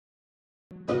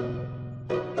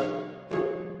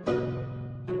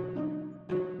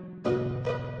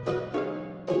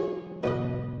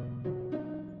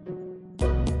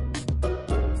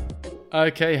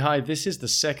Okay, hi, this is the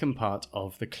second part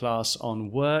of the class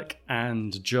on work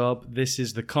and job. This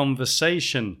is the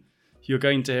conversation. You're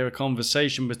going to hear a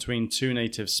conversation between two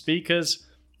native speakers,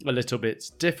 a little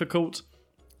bit difficult,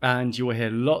 and you will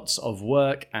hear lots of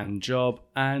work and job,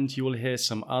 and you will hear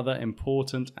some other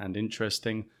important and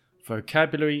interesting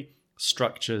vocabulary,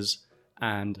 structures,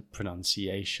 and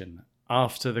pronunciation.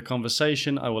 After the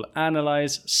conversation, I will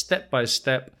analyze step by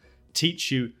step,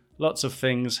 teach you lots of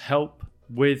things, help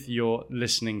with your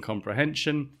listening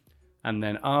comprehension, and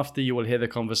then after you will hear the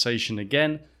conversation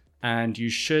again and you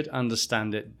should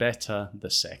understand it better the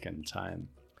second time.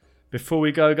 Before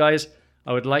we go, guys,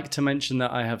 I would like to mention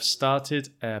that I have started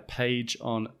a page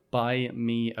on Buy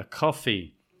Me a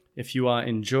Coffee. If you are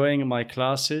enjoying my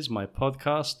classes, my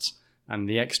podcasts, and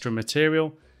the extra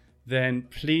material, then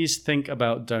please think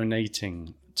about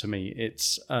donating to me.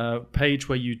 It's a page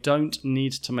where you don't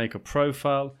need to make a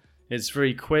profile. It's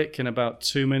very quick. In about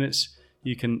 2 minutes,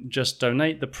 you can just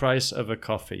donate the price of a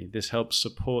coffee. This helps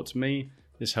support me.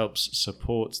 This helps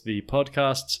support the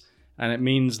podcasts. And it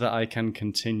means that I can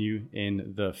continue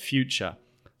in the future.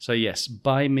 So yes,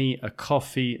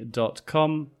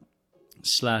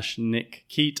 buymeacoffee.com/Nick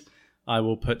Keat. I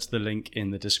will put the link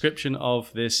in the description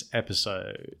of this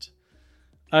episode.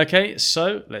 Okay,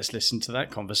 so let's listen to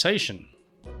that conversation.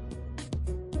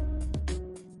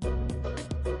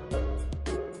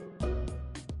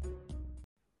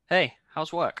 Hey,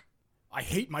 how's work? I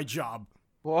hate my job.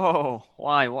 Whoa,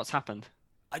 why? What's happened?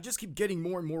 I just keep getting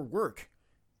more and more work.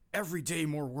 Every day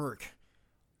more work.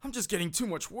 I'm just getting too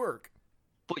much work.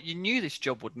 But you knew this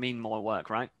job would mean more work,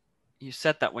 right? You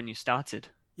said that when you started.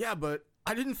 Yeah, but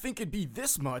I didn't think it'd be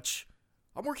this much.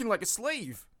 I'm working like a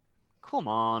slave. Come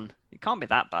on, it can't be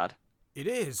that bad. It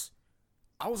is.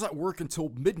 I was at work until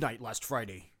midnight last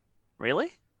Friday.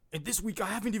 Really? And this week I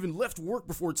haven't even left work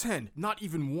before 10, not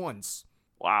even once.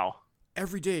 Wow.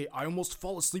 Every day I almost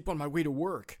fall asleep on my way to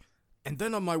work. And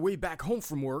then on my way back home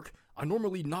from work, I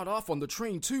normally nod off on the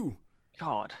train too.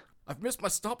 God. I've missed my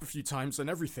stop a few times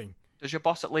and everything. Does your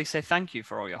boss at least say thank you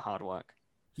for all your hard work?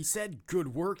 He said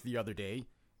good work the other day.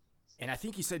 And I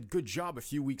think he said good job a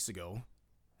few weeks ago.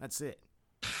 That's it.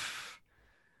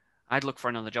 I'd look for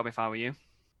another job if I were you.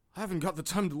 I haven't got the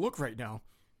time to look right now.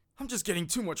 I'm just getting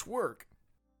too much work.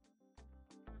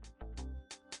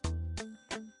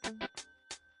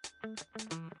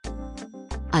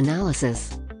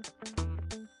 Analysis.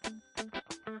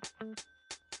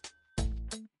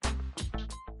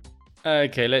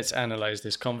 Okay, let's analyze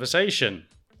this conversation.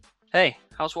 Hey,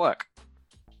 how's work?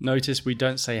 Notice we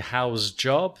don't say how's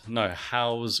job, no,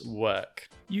 how's work.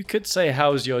 You could say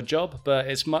how's your job, but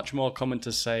it's much more common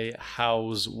to say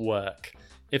how's work.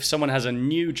 If someone has a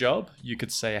new job, you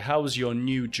could say how's your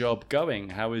new job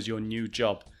going? How is your new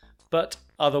job? But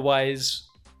otherwise,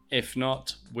 if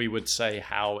not, we would say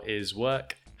how is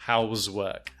work? How's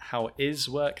work? How is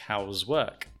work? How's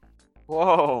work?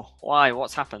 Whoa, why?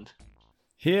 What's happened?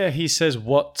 Here he says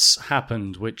what's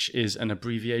happened, which is an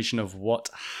abbreviation of what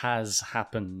has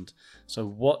happened. So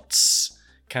what's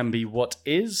can be what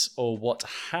is or what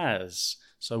has.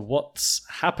 So what's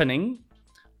happening,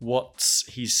 what's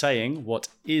he saying, what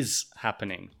is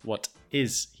happening, what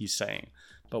is he saying.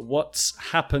 But what's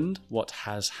happened, what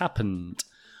has happened.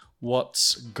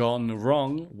 What's gone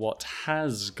wrong, what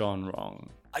has gone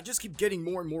wrong. I just keep getting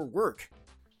more and more work.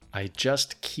 I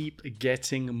just keep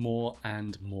getting more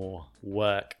and more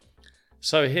work.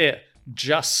 So here,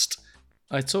 just.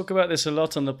 I talk about this a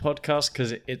lot on the podcast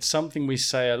because it's something we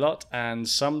say a lot, and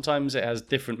sometimes it has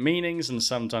different meanings and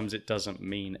sometimes it doesn't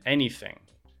mean anything.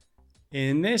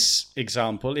 In this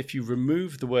example, if you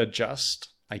remove the word just,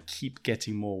 I keep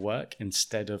getting more work,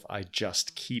 instead of I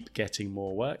just keep getting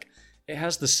more work, it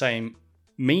has the same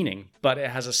meaning, but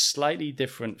it has a slightly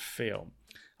different feel.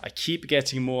 I keep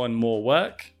getting more and more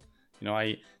work.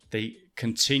 They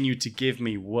continue to give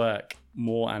me work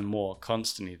more and more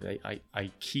constantly.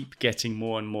 I keep getting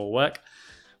more and more work.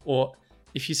 Or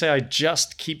if you say I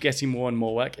just keep getting more and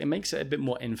more work, it makes it a bit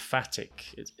more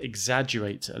emphatic. It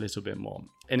exaggerates it a little bit more.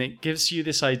 And it gives you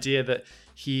this idea that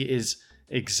he is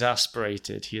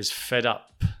exasperated. He is fed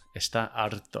up. Está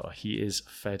harto. He is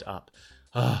fed up.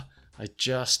 I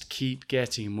just keep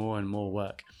getting more and more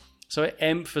work. So it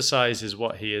emphasizes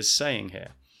what he is saying here.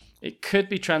 It could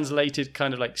be translated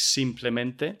kind of like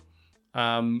simplemente,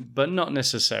 but not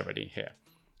necessarily here.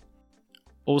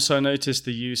 Also notice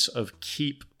the use of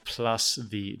keep plus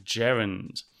the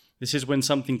gerund. This is when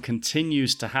something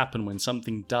continues to happen, when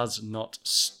something does not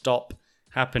stop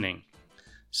happening.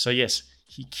 So yes,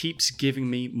 he keeps giving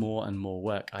me more and more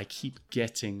work. I keep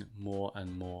getting more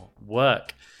and more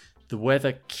work. The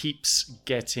weather keeps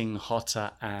getting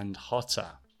hotter and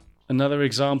hotter. Another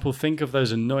example, think of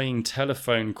those annoying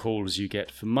telephone calls you get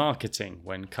for marketing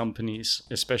when companies,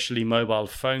 especially mobile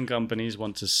phone companies,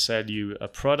 want to sell you a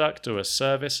product or a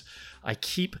service. I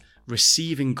keep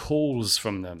receiving calls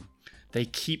from them. They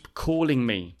keep calling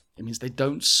me. It means they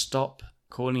don't stop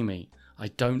calling me. I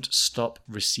don't stop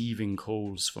receiving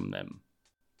calls from them.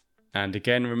 And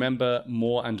again, remember,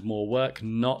 more and more work,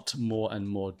 not more and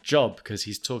more job, because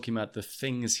he's talking about the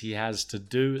things he has to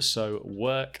do. So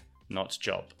work, not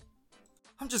job.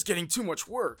 I'm just getting too much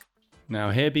work.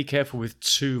 Now here, be careful with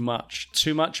too much.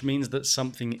 Too much means that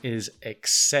something is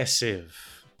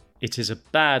excessive. It is a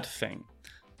bad thing.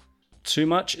 Too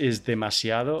much is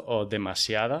demasiado or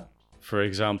demasiada. For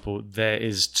example, there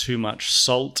is too much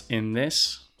salt in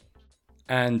this.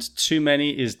 And too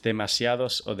many is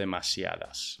demasiados or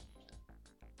demasiadas.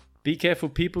 Be careful,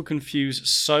 people confuse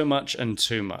so much and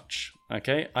too much.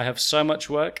 Okay, I have so much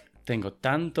work, tengo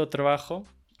tanto trabajo,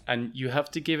 and you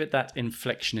have to give it that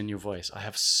inflection in your voice. I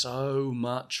have so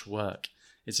much work.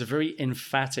 It's a very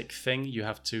emphatic thing, you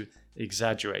have to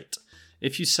exaggerate.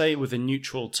 If you say with a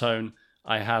neutral tone,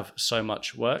 I have so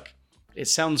much work, it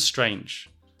sounds strange.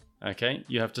 Okay,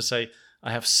 you have to say,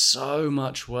 I have so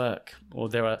much work, or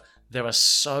there are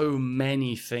so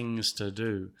many things to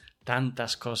do.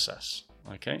 Tantas cosas.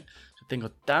 Okay? So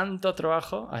tengo tanto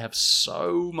trabajo. I have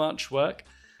so much work.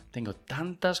 Tengo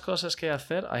tantas cosas que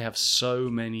hacer. I have so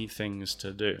many things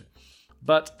to do.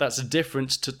 But that's different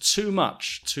to too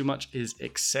much. Too much is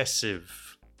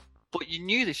excessive. But you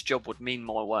knew this job would mean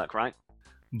more work, right?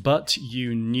 But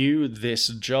you knew this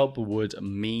job would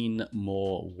mean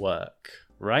more work,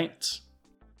 right?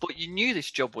 But you knew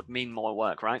this job would mean more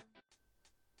work, right?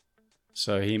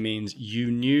 So he means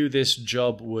you knew this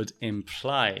job would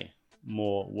imply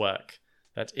more work.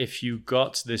 That if you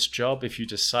got this job, if you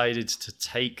decided to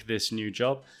take this new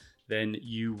job, then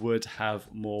you would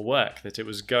have more work, that it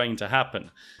was going to happen.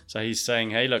 So he's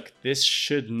saying, hey, look, this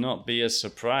should not be a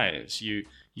surprise.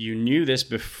 You knew this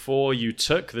before you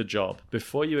took the job,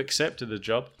 before you accepted the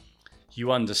job,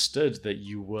 you understood that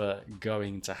you were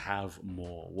going to have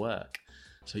more work.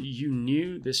 So you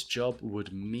knew this job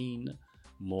would mean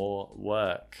more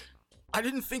work. I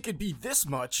didn't think it'd be this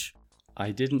much.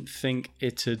 I didn't think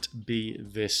it'd be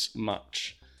this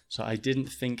much. So I didn't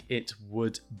think it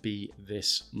would be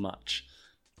this much.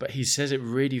 But he says it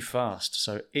really fast.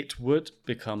 So it would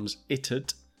becomes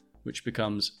it'd, which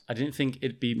becomes, I didn't think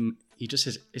it'd be, he just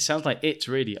says, it sounds like it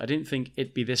really. I didn't think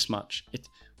it'd be this much,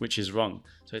 which is wrong.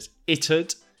 So it's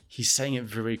it'd. He's saying it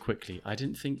very quickly. I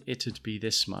didn't think it'd be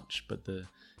this much. But the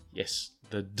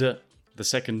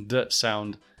second d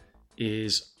sound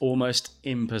is almost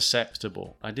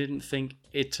imperceptible. I didn't think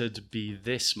it'd be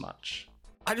this much.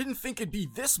 I didn't think it'd be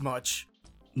this much.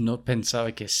 No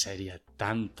pensaba que sería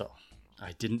tanto.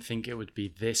 I didn't think it would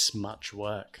be this much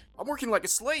work. I'm working like a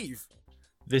slave.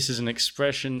 This is an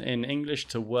expression in English.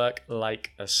 To work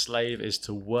like a slave is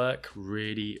to work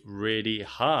really, really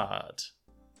hard.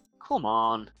 Come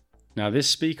on. Now, this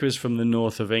speaker is from the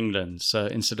north of England, so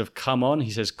instead of come on,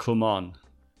 he says come on.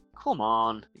 Come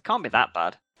on. It can't be that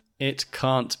bad. It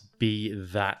can't be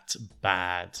that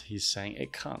bad. He's saying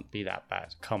it can't be that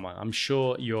bad. Come on, I'm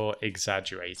sure you're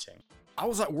exaggerating. I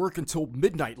was at work until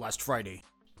midnight last Friday.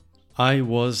 I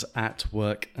was at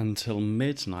work until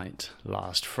midnight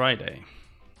last Friday.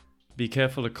 Be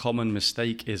careful, a common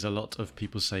mistake is a lot of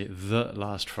people say the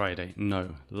last Friday.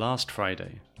 No, last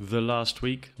Friday. The last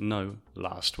week? No,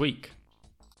 last week.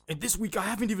 And this week I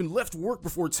haven't even left work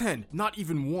before 10, not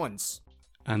even once.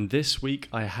 And this week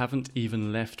I haven't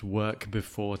even left work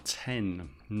before 10,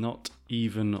 not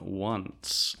even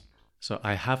once. So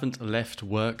I haven't left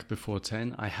work before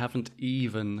 10, I haven't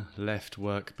even left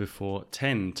work before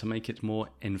 10, to make it more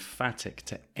emphatic,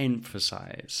 to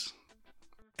emphasize.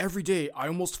 Every day I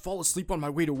almost fall asleep on my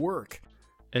way to work.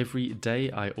 Every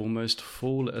day I almost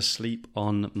fall asleep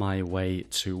on my way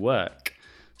to work.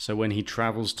 So when he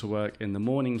travels to work in the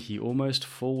morning, he almost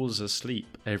falls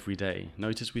asleep every day.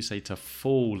 Notice we say to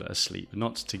fall asleep,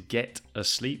 not to get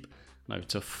asleep. No,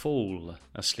 to fall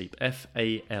asleep.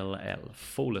 F-A-L-L,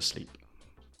 fall asleep.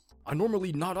 I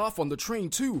normally nod off on the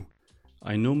train too.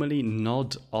 I normally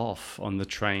nod off on the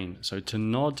train. So to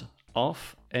nod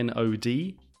off,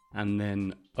 N-O-D, and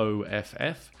then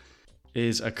O-F-F,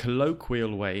 is a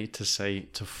colloquial way to say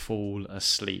to fall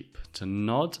asleep. To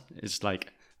nod is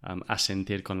like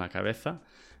asentir con la cabeza,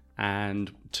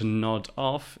 and to nod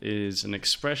off is an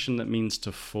expression that means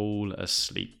to fall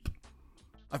asleep.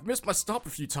 I've missed my stop a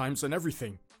few times and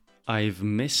everything. I've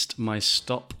missed my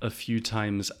stop a few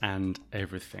times and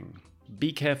everything.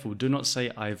 Be careful, do not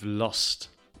say I've lost.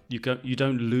 You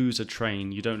don't lose a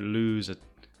train, you don't lose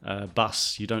a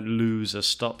bus, you don't lose a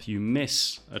stop, you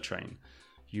miss a train.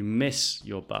 You miss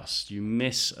your bus, you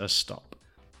miss a stop.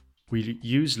 We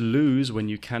use lose when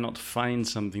you cannot find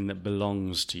something that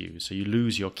belongs to you. So you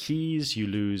lose your keys, you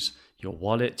lose your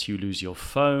wallet, you lose your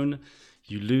phone,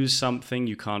 you lose something,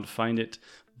 you can't find it,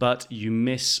 but you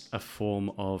miss a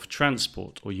form of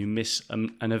transport, or you miss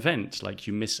an event, like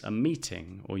you miss a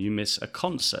meeting, or you miss a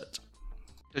concert.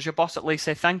 Does your boss at least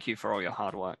say thank you for all your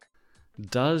hard work?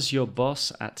 Does your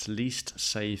boss at least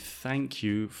say thank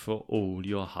you for all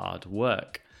your hard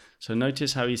work? So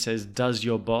notice how he says, does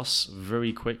your boss,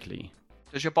 very quickly.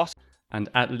 Does your boss... And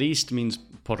at least means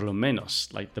por lo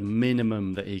menos, like the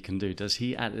minimum that he can do. Does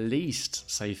he at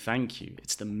least say thank you?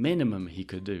 It's the minimum he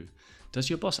could do. Does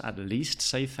your boss at least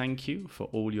say thank you for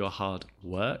all your hard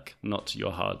work? Not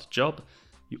your hard job,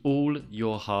 all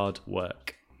your hard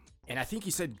work. And I think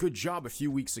he said good job a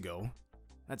few weeks ago.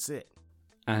 That's it.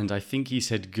 And I think he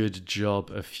said good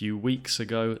job a few weeks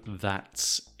ago.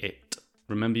 That's it.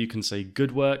 Remember, you can say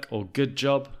good work or good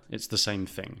job. It's the same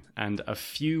thing. And a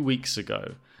few weeks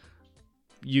ago.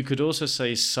 You could also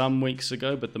say some weeks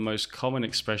ago, but the most common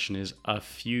expression is a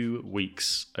few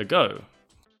weeks ago.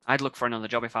 I'd look for another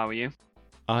job if I were you.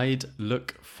 I'd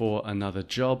look for another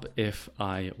job if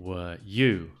I were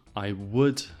you. I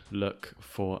would look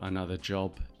for another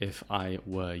job if I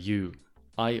were you.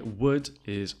 I would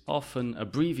is often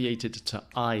abbreviated to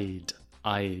I'd.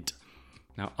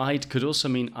 Now, I'd could also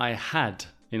mean I had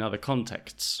in other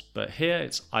contexts, but here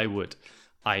it's I would.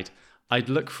 I'd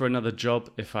look for another job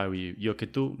if I were you. Yo que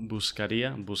tú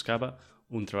buscaba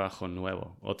un trabajo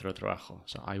nuevo, otro trabajo.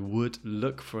 So I would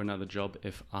look for another job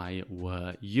if I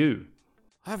were you.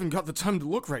 I haven't got the time to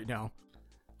look right now.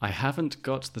 I haven't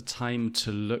got the time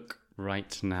to look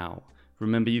right now.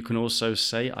 Remember, you can also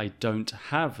say I don't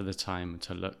have the time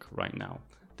to look right now.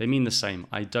 They mean the same.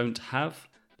 I don't have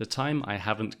the time, I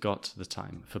haven't got the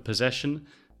time. For possession,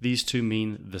 these two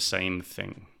mean the same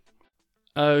thing.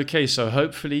 Okay, so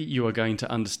hopefully you are going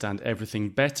to understand everything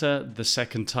better the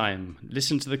second time.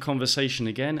 Listen to the conversation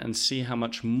again and see how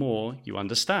much more you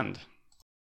understand.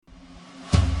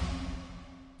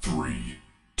 3,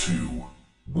 2,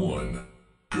 1,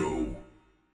 go.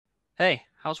 Hey,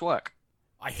 how's work?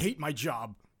 I hate my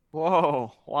job.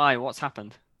 Whoa, why? What's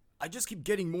happened? I just keep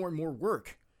getting more and more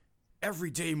work.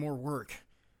 Every day more work.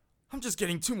 I'm just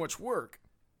getting too much work.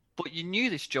 But you knew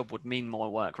this job would mean more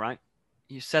work, right?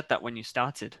 You said that when you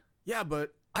started. Yeah,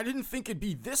 but I didn't think it'd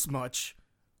be this much.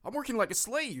 I'm working like a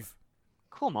slave.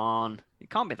 Come on, it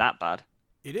can't be that bad.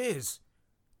 It is.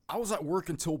 I was at work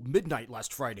until midnight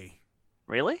last Friday.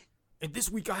 Really? And this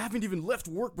week I haven't even left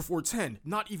work before 10,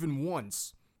 not even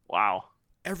once. Wow.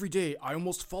 Every day I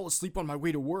almost fall asleep on my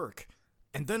way to work.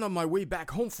 And then on my way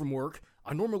back home from work,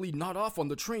 I normally nod off on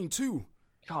the train too.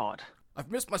 God. I've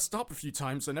missed my stop a few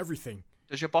times and everything.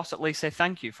 Does your boss at least say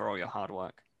thank you for all your hard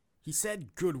work? He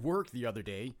said good work the other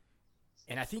day.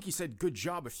 And I think he said good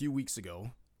job a few weeks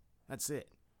ago. That's it.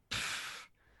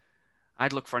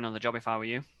 I'd look for another job if I were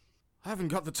you. I haven't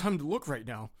got the time to look right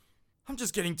now. I'm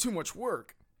just getting too much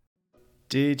work.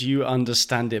 Did you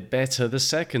understand it better the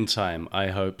second time? I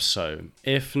hope so.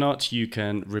 If not, you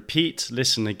can repeat,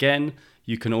 listen again.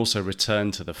 You can also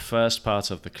return to the first part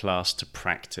of the class to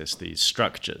practice these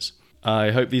structures.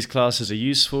 I hope these classes are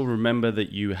useful. Remember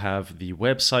that you have the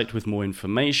website with more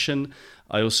information.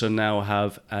 I also now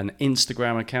have an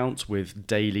Instagram account with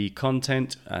daily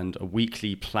content and a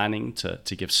weekly planning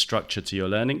to give structure to your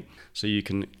learning. So you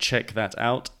can check that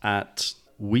out at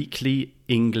Weekly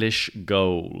English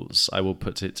Goals. I will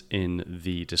put it in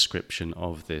the description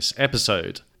of this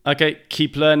episode. Okay,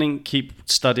 keep learning, keep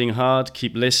studying hard,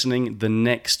 keep listening. The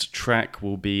next track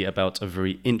will be about a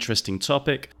very interesting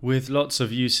topic with lots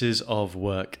of uses of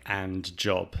work and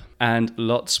job and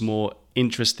lots more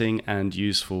interesting and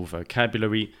useful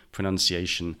vocabulary,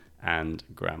 pronunciation, and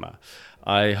grammar.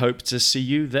 I hope to see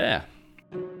you there.